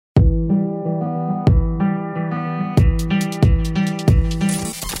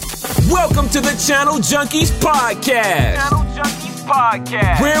Welcome to the Channel Junkies Podcast.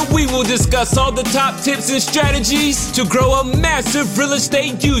 Where we will discuss all the top tips and strategies to grow a massive real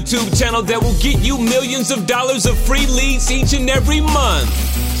estate YouTube channel that will get you millions of dollars of free leads each and every month.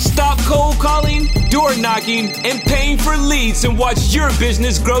 Stop cold calling, door knocking, and paying for leads and watch your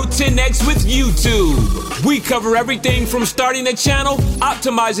business grow 10x with YouTube. We cover everything from starting a channel,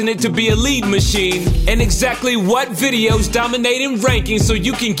 optimizing it to be a lead machine, and exactly what videos dominate in rankings so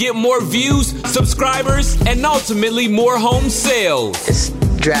you can get more views, subscribers, and ultimately more home sales. It's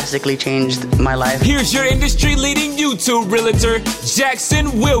drastically changed my life. Here's your industry-leading YouTube realtor,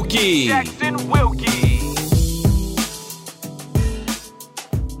 Jackson Wilkie.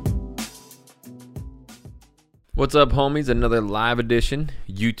 What's up, homies? Another live edition,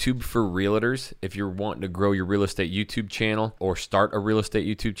 YouTube for Realtors. If you're wanting to grow your real estate YouTube channel or start a real estate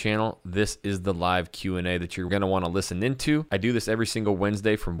YouTube channel, this is the live Q&A that you're going to want to listen into. I do this every single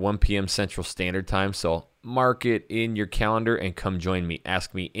Wednesday from 1 p.m. Central Standard Time, so mark it in your calendar and come join me.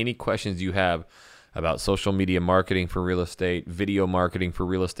 Ask me any questions you have about social media marketing for real estate, video marketing for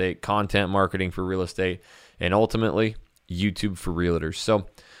real estate, content marketing for real estate, and ultimately, YouTube for Realtors. So,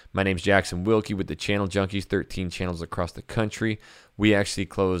 my name's Jackson Wilkie with the Channel Junkies, 13 channels across the country. We actually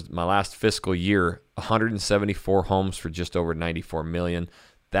closed my last fiscal year, 174 homes for just over $94 million.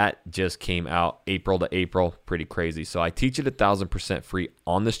 That just came out April to April, pretty crazy. So I teach it 1,000% free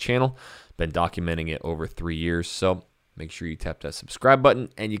on this channel. Been documenting it over 3 years. So make sure you tap that subscribe button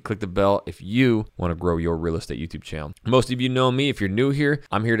and you click the bell if you want to grow your real estate YouTube channel. Most of you know me. If you're new here,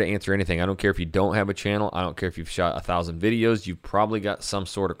 I'm here to answer anything. I don't care if you don't have a channel. I don't care if you've shot 1,000 videos. You've probably got some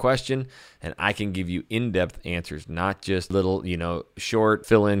sort of question, and I can give you in-depth answers, not just little, short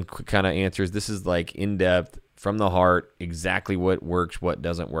fill-in kind of answers. This is like in-depth, from the heart, exactly what works, what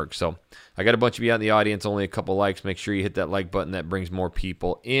doesn't work. So I got a bunch of you out in the audience, only a couple likes. Make sure you hit that like button. That brings more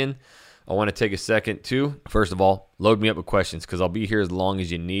people in. I want to take a second to, first of all, load me up with questions because I'll be here as long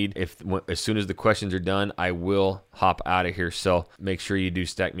as you need. As soon as the questions are done, I will hop out of here. So make sure you do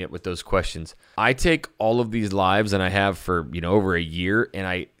stack me up with those questions. I take all of these lives, and I have for over a year, and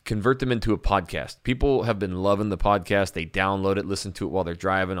I convert them into a podcast. People have been loving the podcast. They download it, listen to it while they're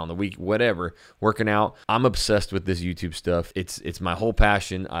driving, on the week, whatever, working out. I'm obsessed with this YouTube stuff. It's my whole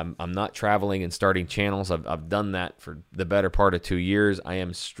passion. I'm not traveling and starting channels. I've done that for the better part of 2 years. I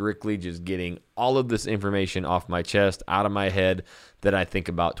am strictly just getting all of this information off my chest, out of my head, that I think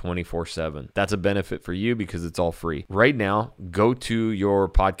about 24/7. That's a benefit for you because it's all free. Right now, go to your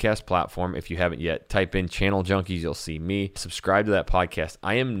podcast platform. If you haven't yet, type in Channel Junkies. You'll see me. Subscribe to that podcast.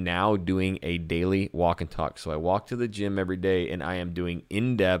 I am now doing a daily walk and talk. So I walk to the gym every day, and I am doing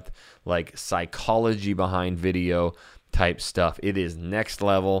in-depth, like psychology behind video type stuff. It is next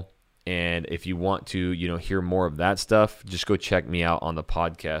level. And if you want to, hear more of that stuff, just go check me out on the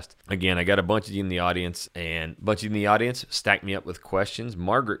podcast. Again, I got a bunch of you in the audience, and a bunch of you in the audience stack me up with questions.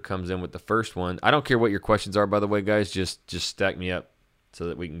 Margaret comes in with the first one. I don't care what your questions are, by the way, guys. Just stack me up so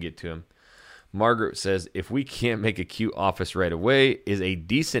that we can get to them. Margaret says, if we can't make a cute office right away, is a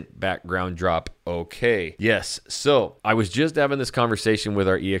decent background drop okay? Yes. So I was just having this conversation with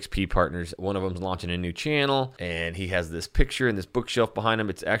our EXP partners. One of them's launching a new channel, and he has this picture and this bookshelf behind him.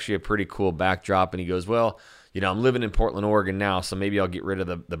 It's actually a pretty cool backdrop. And he goes, well, I'm living in Portland, Oregon now, so maybe I'll get rid of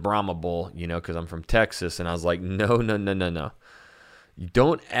the Brahma Bull, because I'm from Texas. And I was like, no. You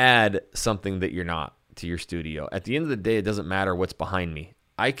don't add something that you're not to your studio. At the end of the day, it doesn't matter what's behind me.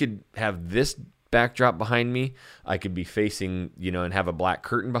 I could have this backdrop behind me. I could be facing, and have a black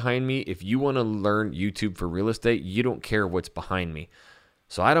curtain behind me. If you want to learn YouTube for real estate, you don't care what's behind me.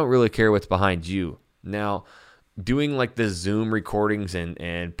 So I don't really care what's behind you. Now, doing like the Zoom recordings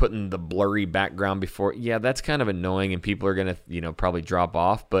and putting the blurry background before, that's kind of annoying, and people are going to, probably drop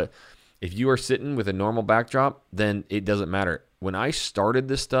off. But if you are sitting with a normal backdrop, then it doesn't matter. When I started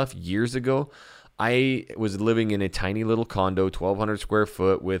this stuff years ago, I was living in a tiny little condo, 1,200 square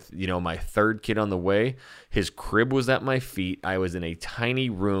foot with, my third kid on the way. His crib was at my feet. I was in a tiny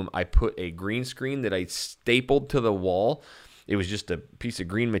room. I put a green screen that I stapled to the wall. It was just a piece of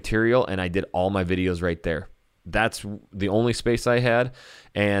green material, and I did all my videos right there. That's the only space I had.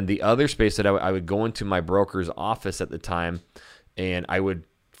 And the other space that I would go into my broker's office at the time, and I would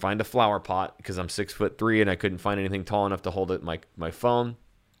find a flower pot because I'm 6'3" and I couldn't find anything tall enough to hold it my phone.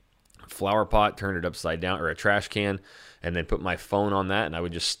 Flower pot, turn it upside down, or a trash can, and then put my phone on that, and I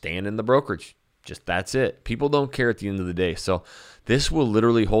would just stand in the brokerage. Just that's it. People don't care at the end of the day. So this will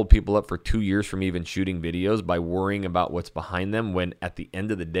literally hold people up for 2 years from even shooting videos by worrying about what's behind them, when at the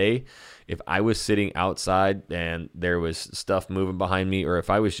end of the day, if I was sitting outside and there was stuff moving behind me, or if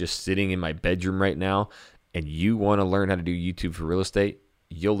I was just sitting in my bedroom right now and you want to learn how to do YouTube for real estate,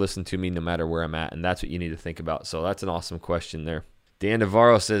 you'll listen to me no matter where I'm at. And that's what you need to think about. So that's an awesome question there. Dan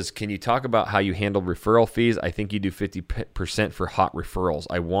Navarro says, can you talk about how you handle referral fees? I think you do 50% for hot referrals.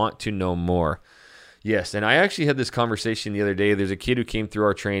 I want to know more. Yes, and I actually had this conversation the other day. There's a kid who came through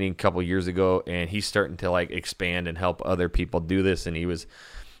our training a couple years ago, and he's starting to like expand and help other people do this. And he was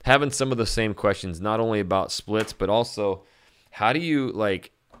having some of the same questions, not only about splits, but also how do you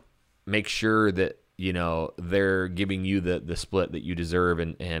like make sure that, you know, they're giving you the split that you deserve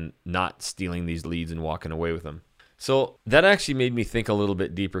and not stealing these leads and walking away with them. So that actually made me think a little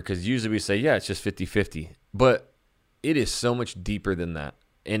bit deeper, because usually we say, yeah, it's just 50-50. But it is so much deeper than that.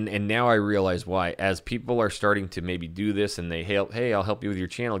 And now I realize why. As people are starting to maybe do this and they help, hey, I'll help you with your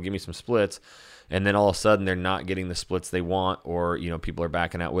channel, give me some splits. And then all of a sudden they're not getting the splits they want, or, you know, people are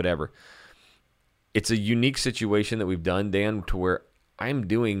backing out, whatever. It's a unique situation that we've done, Dan, to where I'm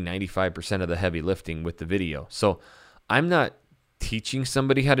doing 95% of the heavy lifting with the video. So I'm not teaching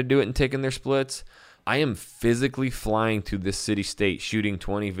somebody how to do it and taking their splits. I am physically flying to this city state, shooting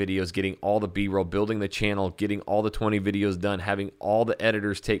 20 videos, getting all the B-roll, building the channel, getting all the 20 videos done, having all the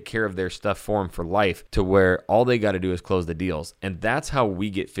editors take care of their stuff for them for life, to where all they got to do is close the deals. And that's how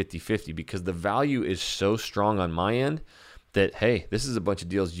we get 50-50, because the value is so strong on my end that, hey, this is a bunch of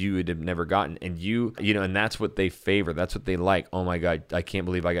deals you would have never gotten. And you know, and that's what they favor. That's what they like. Oh my God, I can't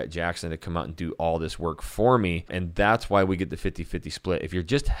believe I got Jackson to come out and do all this work for me. And that's why we get the 50-50 split. If you're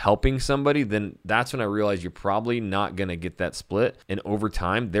just helping somebody, then that's when I realize you're probably not going to get that split. And over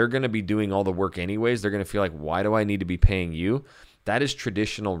time, they're going to be doing all the work anyways. They're going to feel like, why do I need to be paying you? That is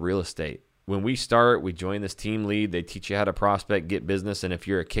traditional real estate. When we start, we join this team lead. They teach you how to prospect, get business. And if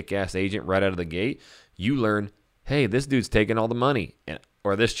you're a kick-ass agent right out of the gate, you learn, hey, this dude's taking all the money,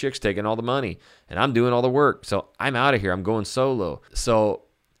 or this chick's taking all the money, and I'm doing all the work. So I'm out of here. I'm going solo. So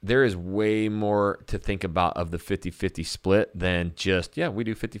there is way more to think about of the 50-50 split than just, yeah, we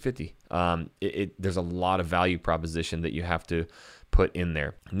do 50-50. There's a lot of value proposition that you have to put in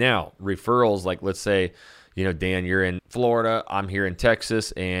there. Now, referrals, like let's say, you know, Dan, you're in Florida, I'm here in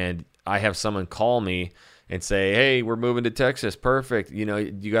Texas, and I have someone call me and say, hey, we're moving to Texas. Perfect. You know,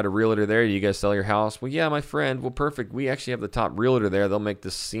 you got a realtor there. You guys sell your house? Well, yeah, my friend. Well, perfect. We actually have the top realtor there. They'll make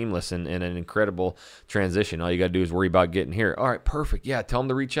this seamless and an incredible transition. All you got to do is worry about getting here. All right, perfect. Yeah, tell them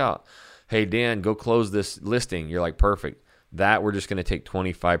to reach out. Hey, Dan, go close this listing. You're like, perfect. That we're just going to take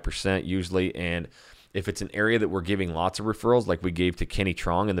 25% usually. And if it's an area that we're giving lots of referrals, like we gave to Kenny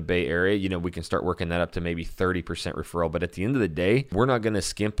Trong in the Bay Area, you know, we can start working that up to maybe 30% referral. But at the end of the day, we're not going to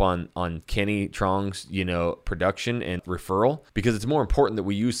skimp on Kenny Trong's, you know, production and referral, because it's more important that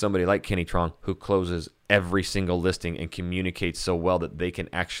we use somebody like Kenny Trong who closes every single listing and communicates so well that they can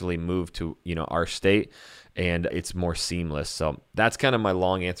actually move to, you know, our state, and it's more seamless. So that's kind of my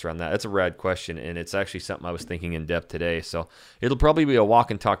long answer on that. That's a rad question, and it's actually something I was thinking in depth today. So it'll probably be a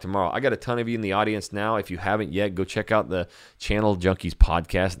walk and talk tomorrow. I got a ton of you in the audience now. If you haven't yet, go check out the Channel Junkies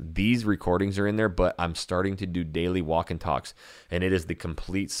podcast. These recordings are in there, but I'm starting to do daily walk and talks, and it is the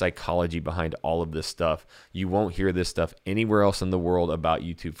complete psychology behind all of this stuff. You won't hear this stuff anywhere else in the world about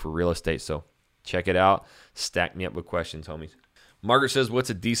YouTube for real estate. So check it out. Stack me up with questions, homies. Margaret says,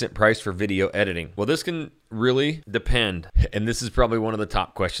 what's a decent price for video editing? Well, this can really depend. And this is probably one of the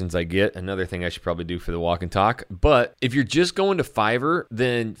top questions I get. Another thing I should probably do for the walk and talk. But if you're just going to Fiverr,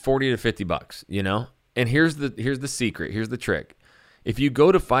 then 40 to 50 bucks, you know? And here's the secret. Here's the trick. If you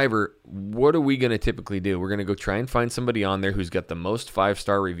go to Fiverr, what are we going to typically do? We're going to go try and find somebody on there who's got the most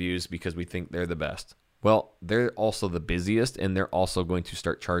 5-star reviews because we think they're the best. Well, they're also the busiest, and they're also going to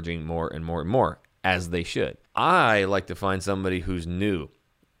start charging more and more and more, as they should. I like to find somebody who's new,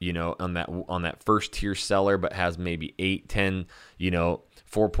 you know, on that first tier seller, but has maybe 8, 10, you know,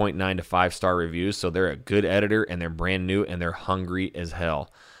 4.9 to 5-star reviews. So they're a good editor and they're brand new and they're hungry as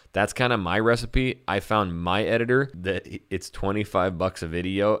hell. That's kind of my recipe. I found my editor that it's $25 a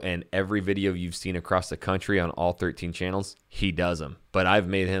video, and every video you've seen across the country on all 13 channels, he does them. But I've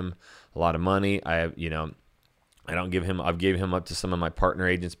made him a lot of money. I've gave him up to some of my partner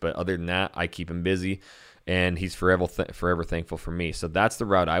agents, but other than that, I keep him busy, and he's forever thankful for me. So that's the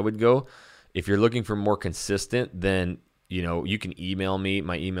route I would go. If you're looking for more consistent, then, you know, you can email me.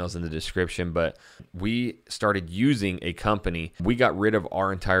 My email's in the description, but we started using a company. We got rid of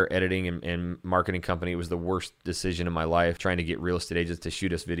our entire editing and marketing company. It was the worst decision of my life, trying to get real estate agents to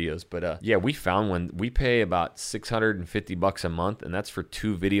shoot us videos. But yeah, we found one. We pay about $650 a month, and that's for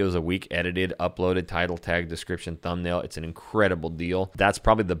 2 videos a week, edited, uploaded, title, tag, description, thumbnail. It's an incredible deal. That's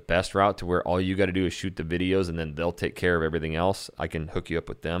probably the best route, to where all you got to do is shoot the videos, and then they'll take care of everything else. I can hook you up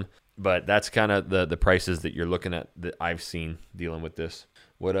with them. But that's kind of the prices that you're looking at that I've seen dealing with this.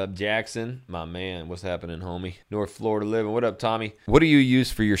 What up, Jackson? My man, what's happening, homie? North Florida living. What up, Tommy? What do you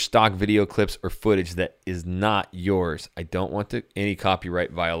use for your stock video clips or footage that is not yours? I don't want any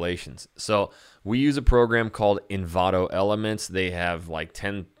copyright violations. So we use a program called Envato Elements. They have like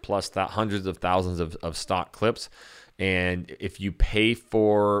 10 plus hundreds of thousands of stock clips. And if you pay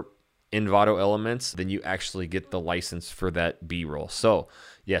for Envato Elements, then you actually get the license for that B-roll. So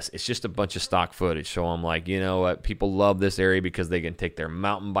yes, it's just a bunch of stock footage. So I'm like, you know what? People love this area because they can take their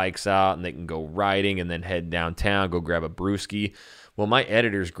mountain bikes out and they can go riding and then head downtown, go grab a brewski. Well, my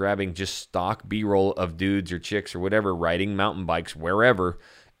editor's grabbing just stock B-roll of dudes or chicks or whatever riding mountain bikes wherever,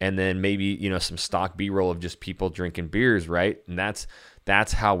 and then maybe, you know, some stock B-roll of just people drinking beers, right? And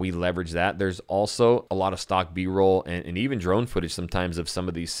that's how we leverage that. There's also a lot of stock B-roll and even drone footage sometimes of some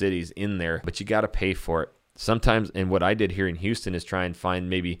of these cities in there, but you got to pay for it. Sometimes, and what I did here in Houston is try and find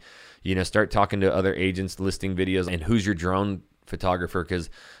maybe, you know, start talking to other agents, listing videos, and who's your drone photographer, because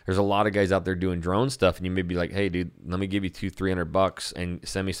there's a lot of guys out there doing drone stuff, and you may be like, hey, dude, let me give you $200-300 and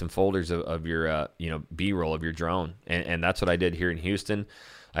send me some folders of your, you know, B-roll of your drone. And that's what I did here in Houston.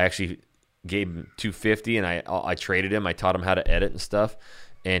 I actually gave him $250, and I traded him. I taught him how to edit and stuff,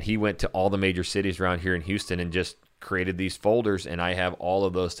 and he went to all the major cities around here in Houston and just created these folders, and I have all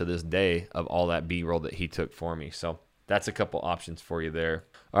of those to this day of all that B-roll that he took for me. So that's a couple options for you there.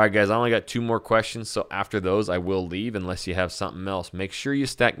 All right, guys, I only got 2 more questions, so after those, I will leave unless you have something else. Make sure you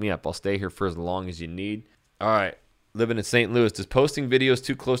stack me up. I'll stay here for as long as you need. All right, living in St. Louis, does posting videos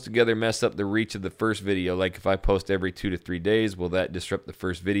too close together mess up the reach of the first video? Like if I post every 2 to 3 days, will that disrupt the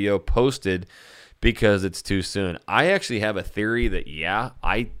first video posted because it's too soon? I actually have a theory that, yeah,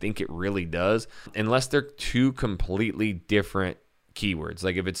 I think it really does, unless they're two completely different keywords.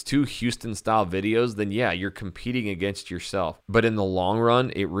 Like if it's 2 Houston style videos, then yeah, you're competing against yourself. But in the long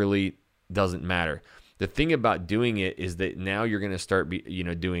run, it really doesn't matter. The thing about doing it is that now you're going to start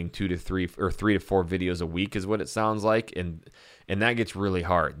doing 2 to 3 or 3 to 4 videos a week is what it sounds like. And that gets really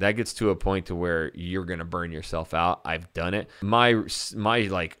hard. That gets to a point to where you're going to burn yourself out. I've done it. My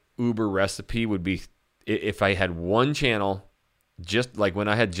like Uber recipe would be, if I had one channel, just like when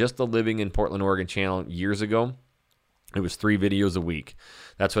I had just the Living in Portland, Oregon channel years ago, it was 3 videos a week.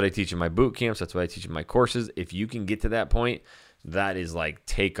 That's what I teach in my boot camps. That's what I teach in my courses. If you can get to that point, that is like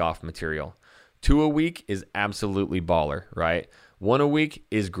takeoff material. 2 a week is absolutely baller, right? 1 a week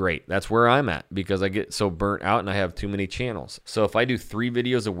is great. That's where I'm at because I get so burnt out and I have too many channels. So if I do 3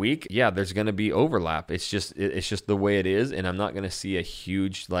 videos a week, yeah, there's going to be overlap. It's just the way it is, and I'm not going to see a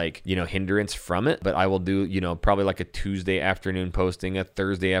huge hindrance from it. But I will do probably like a Tuesday afternoon posting, a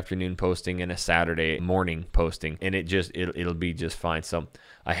Thursday afternoon posting, and a Saturday morning posting, and it'll be just fine. So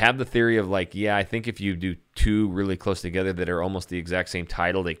I have the theory of I think if you do 2 really close together that are almost the exact same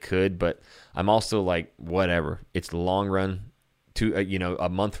title, they could. But I'm also like, whatever. It's the long run. A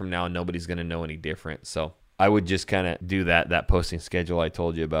month from now, nobody's going to know any different. So I would just kind of do that posting schedule I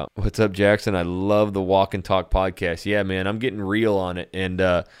told you about. What's up, Jackson? I love the Walk and Talk podcast. Yeah, man, I'm getting real on it and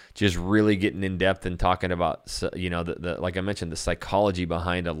just really getting in depth and talking about, the like I mentioned, the psychology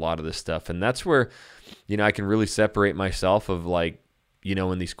behind a lot of this stuff. And that's where, I can really separate myself of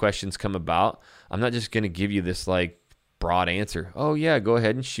when these questions come about, I'm not just going to give you this broad answer. Oh yeah, go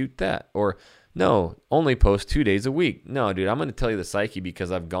ahead and shoot that. Or no, only post 2 days a week. No, dude, I'm going to tell you the psyche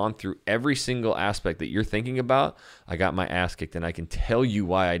because I've gone through every single aspect that you're thinking about. I got my ass kicked, and I can tell you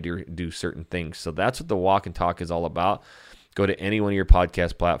why I do certain things. So that's what the Walk and Talk is all about. Go to any one of your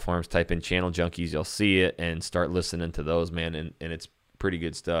podcast platforms, type in Channel Junkies, you'll see it, and start listening to those, man, and it's pretty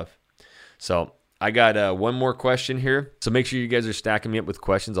good stuff. So I got one more question here. So make sure you guys are stacking me up with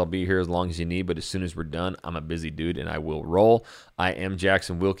questions. I'll be here as long as you need, but as soon as we're done, I'm a busy dude and I will roll. I am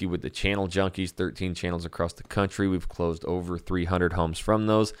Jackson Wilkie with the Channel Junkies, 13 channels across the country. We've closed over 300 homes from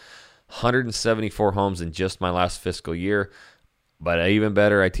those, 174 homes in just my last fiscal year. But even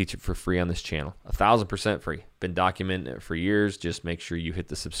better, I teach it for free on this channel. 1,000% free. Been documenting it for years. Just make sure you hit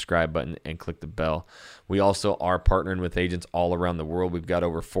the subscribe button and click the bell. We also are partnering with agents all around the world. We've got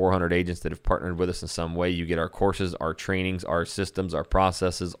over 400 agents that have partnered with us in some way. You get our courses, our trainings, our systems, our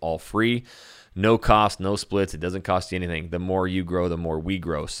processes, all free. No cost, no splits. It doesn't cost you anything. The more you grow, the more we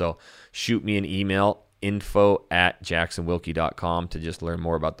grow. So shoot me an email, info@jacksonwilkie.com, to just learn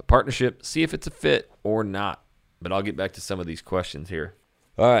more about the partnership. See if it's a fit or not. But I'll get back to some of these questions here.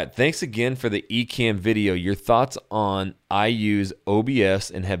 All right, thanks again for the Ecamm video. Your thoughts on I use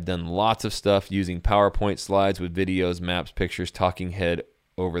OBS and have done lots of stuff using PowerPoint slides with videos, maps, pictures, talking head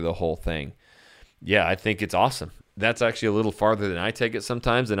over the whole thing. Yeah, I think it's awesome. that's actually a little farther than I take it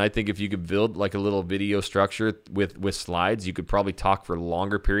sometimes. And I think if you could build like a little video structure with slides, you could probably talk for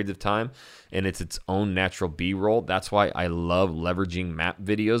longer periods of time, and it's its own natural B-roll. That's why I love leveraging map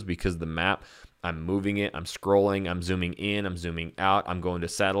videos, because the map, I'm moving it, I'm scrolling, I'm zooming in, I'm zooming out, I'm going to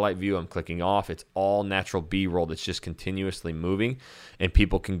satellite view, I'm clicking off. It's all natural B-roll that's just continuously moving, and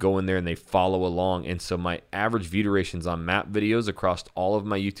people can go in there and they follow along. And so my average view durations on map videos across all of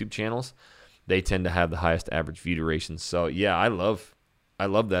my YouTube channels, they tend to have the highest average view durations. So yeah, I love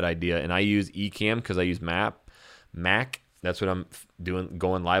that idea. And I use Ecamm because I use Mac. That's what I'm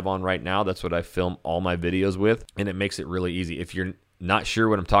going live on right now. That's what I film all my videos with, and it makes it really easy. If you're not sure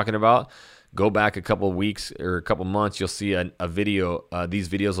what I'm talking about, go back a couple of weeks or a couple months. You'll see a video. These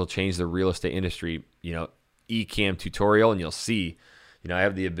videos will change the real estate industry. Ecamm tutorial, and you'll see. I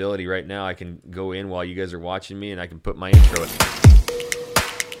have the ability right now. I can go in while you guys are watching me, and I can put my intro in.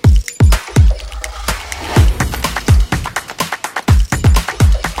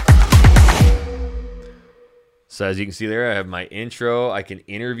 So as you can see there, I have my intro. I can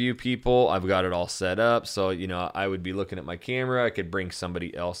interview people. I've got it all set up. So, I would be looking at my camera. I could bring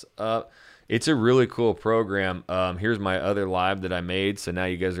somebody else up. It's a really cool program. Here's my other live that I made. So now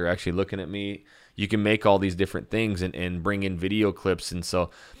you guys are actually looking at me. You can make all these different things and bring in video clips. And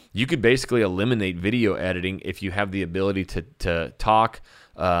so you could basically eliminate video editing if you have the ability to talk,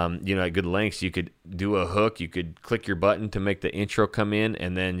 at good lengths. You could do a hook. You could click your button to make the intro come in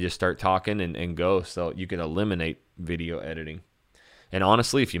and then just start talking and go. So you can eliminate video editing. And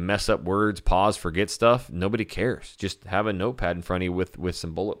honestly, if you mess up words, pause, forget stuff, nobody cares. Just have a notepad in front of you with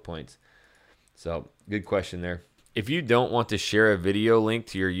some bullet points. So good question there. If you don't want to share a video link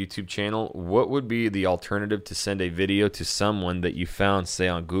to your YouTube channel, what would be the alternative to send a video to someone that you found, say,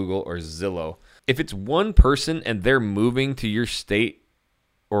 on Google or Zillow? If it's one person and they're moving to your state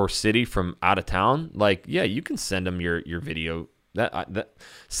or city from out of town, you can send them your video.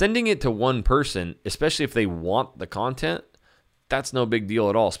 Sending it to one person, especially if they want the content, that's no big deal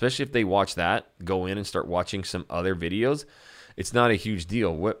at all. Especially if they watch that, go in and start watching some other videos, it's not a huge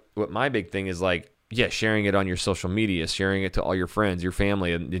deal. What my big thing is sharing it on your social media, sharing it to all your friends, your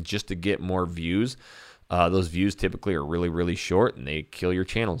family, and just to get more views. Those views typically are really, really short, and they kill your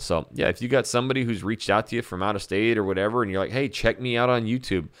channel. So yeah, if you got somebody who's reached out to you from out of state or whatever, and you're like, hey, check me out on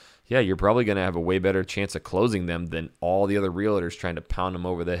YouTube, yeah, you're probably going to have a way better chance of closing them than all the other realtors trying to pound them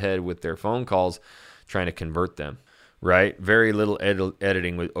over the head with their phone calls, trying to convert them. Right? Very little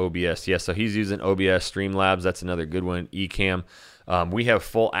editing with OBS. Yeah, so he's using OBS, Streamlabs. That's another good one. Ecamm. We have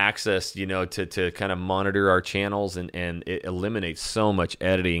full access, to kind of monitor our channels, and it eliminates so much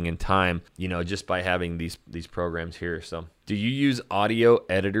editing and time, just by having these programs here. So do you use audio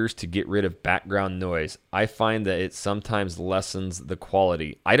editors to get rid of background noise? I find that it sometimes lessens the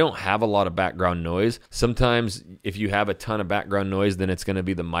quality. I don't have a lot of background noise. Sometimes if you have a ton of background noise, then it's going to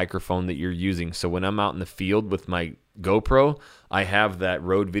be the microphone that you're using. So when I'm out in the field with my GoPro, I have that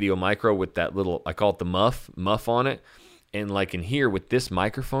Rode Video Micro with that little, I call it the muff on it. And like in here with this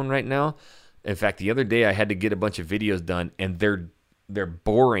microphone right now, in fact, the other day I had to get a bunch of videos done, and they're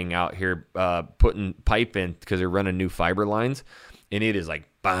boring out here, putting pipe in because they're running new fiber lines, and it is like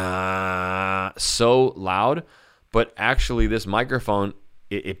bah, so loud. But actually, this microphone,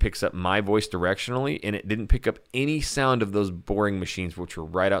 it picks up my voice directionally, and it didn't pick up any sound of those boring machines, which were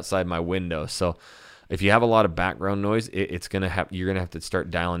right outside my window. So if you have a lot of background noise, you're gonna have to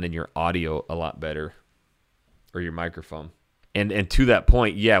start dialing in your audio a lot better, or your microphone. And to that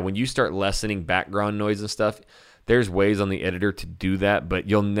point, yeah, when you start lessening background noise and stuff, there's ways on the editor to do that, but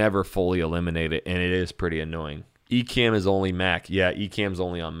you'll never fully eliminate it, and it is pretty annoying. Ecamm is only Mac. Yeah, Ecamm's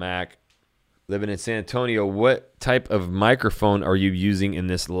only on Mac. Living in San Antonio, what type of microphone are you using in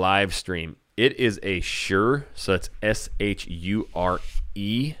this live stream? It is a Shure, so it's Shure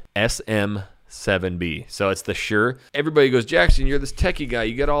SM7B. So it's the Shure. Everybody goes, Jackson, you're this techie guy.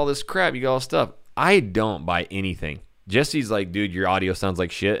 You got all this crap. You got all this stuff. I don't buy anything. Jesse's like, dude, your audio sounds like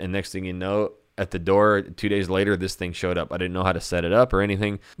shit. And next thing you know, at the door 2 days later, this thing showed up. I didn't know how to set it up or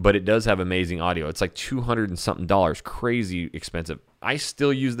anything, but it does have amazing audio. It's like $200 and something, crazy expensive. I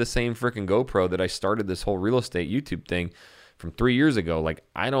still use the same freaking GoPro that I started this whole real estate YouTube thing from 3 years ago. Like,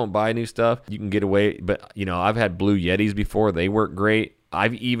 I don't buy new stuff. You can get away, but I've had Blue Yetis before. They work great. I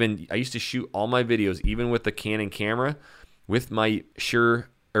used to shoot all my videos, even with the Canon camera, with my Shure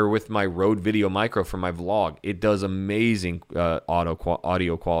or with my Rode Video Micro for my vlog. It does amazing audio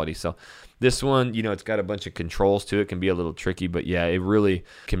quality. So this one, it's got a bunch of controls to it. It can be a little tricky, but yeah, it really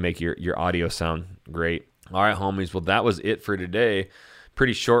can make your audio sound great. All right, homies. Well, that was it for today.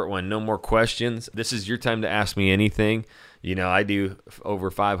 Pretty short one. No more questions. This is your time to ask me anything. I do over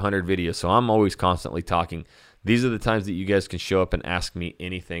 500 videos, so I'm always constantly talking. these are the times that you guys can show up and ask me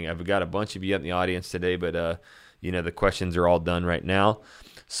anything. I've got a bunch of you in the audience today, but the questions are all done right now.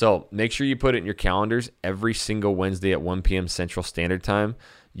 So make sure you put it in your calendars every single Wednesday at 1 p.m. Central Standard Time.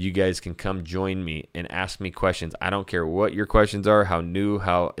 You guys can come join me and ask me questions. I don't care what your questions are, how new,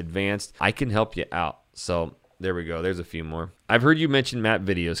 how advanced. I can help you out. So there we go. There's a few more. I've heard you mention map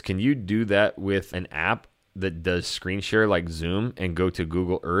videos. Can you do that with an app that does screen share like Zoom and go to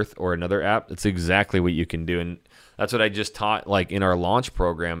Google Earth or another app? That's exactly what you can do. And that's what I just taught like in our launch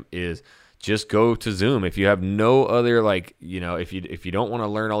program is just go to Zoom. If you have no other if you don't want to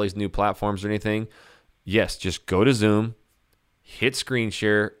learn all these new platforms or anything, yes, just go to Zoom, hit screen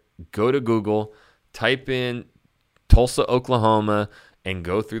share, go to Google, type in Tulsa, Oklahoma, and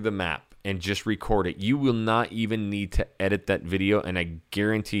go through the map and just record it. You will not even need to edit that video, and I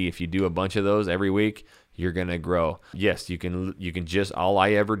guarantee if you do a bunch of those every week, you're going to grow. Yes, you can just, all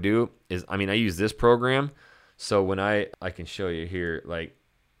I ever do is, I use this program, so when I can show you here, like,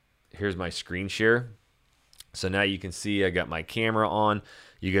 here's my screen share. So now you can see I got my camera on.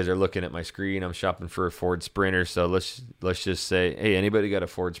 You guys are looking at my screen. I'm shopping for a Ford Sprinter. So let's just say, hey, anybody got a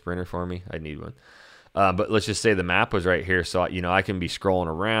Ford Sprinter for me? I need one. But let's just say the map was right here. So, I can be scrolling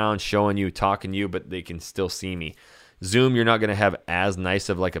around, showing you, talking to you, but they can still see me. Zoom, you're not going to have as nice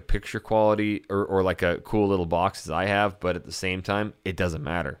of like a picture quality or like a cool little box as I have. But at the same time, it doesn't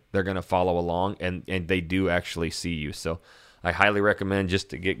matter. They're going to follow along and they do actually see you. So I highly recommend,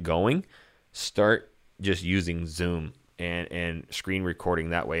 just to get going, start just using Zoom and screen recording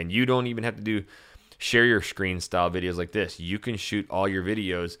that way. And you don't even have to share your screen style videos like this. You can shoot all your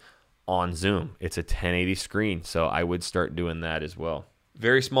videos on Zoom. It's a 1080 screen, so I would start doing that as well.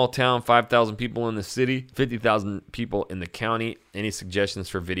 Very small town, 5,000 people in the city, 50,000 people in the county. Any suggestions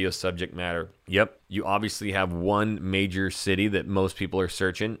for video subject matter? Yep, you obviously have one major city that most people are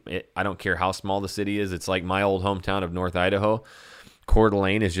searching. I don't care how small the city is. It's like my old hometown of North Idaho. Coeur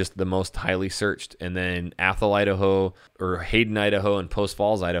d'Alene is just the most highly searched. And then Athol, Idaho, or Hayden, Idaho, and Post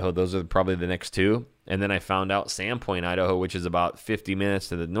Falls, Idaho, those are probably the next two. And then I found out Sandpoint, Idaho, which is about 50 minutes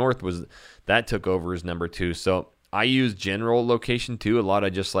to the north, that took over as number 2. So I use general location too. A lot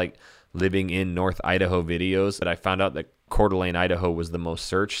of just like living in North Idaho videos. But I found out that Coeur d'Alene, Idaho was the most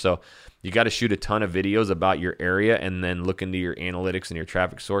searched. So you got to shoot a ton of videos about your area and then look into your analytics and your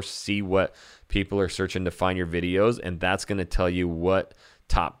traffic source, see what people are searching to find your videos. And that's going to tell you what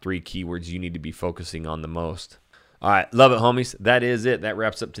top 3 keywords you need to be focusing on the most. All right, love it, homies. That is it. That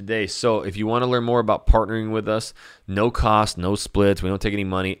wraps up today. So if you want to learn more about partnering with us, no cost, no splits, we don't take any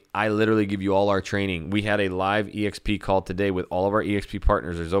money. I literally give you all our training. We had a live EXP call today with all of our EXP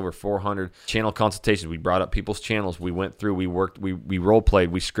partners. There's over 400 channel consultations. We brought up people's channels. We went through, we worked, we role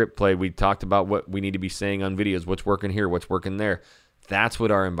played, we script played. We talked about what we need to be saying on videos, what's working here, what's working there. That's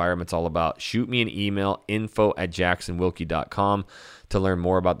what our environment's all about. Shoot me an email, info@jacksonwilkie.com, to learn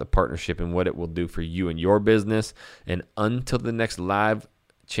more about the partnership and what it will do for you and your business. And until the next live,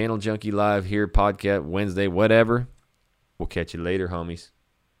 Channel Junkie Live here, podcast, Wednesday, whatever, we'll catch you later, homies.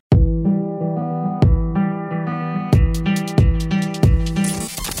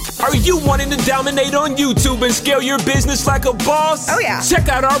 Are you wanting to dominate on YouTube and scale your business like a boss? Oh, yeah. Check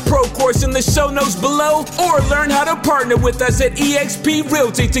out our pro course in the show notes below, or learn how to partner with us at eXp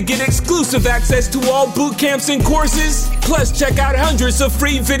Realty to get exclusive access to all boot camps and courses. Plus, check out hundreds of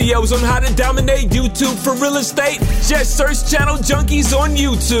free videos on how to dominate YouTube for real estate. Just search Channel Junkies on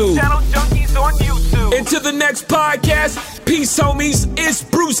YouTube. Channel Junkies on YouTube. Until the next podcast, peace, homies. It's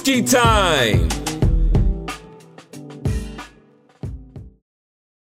Brewski time.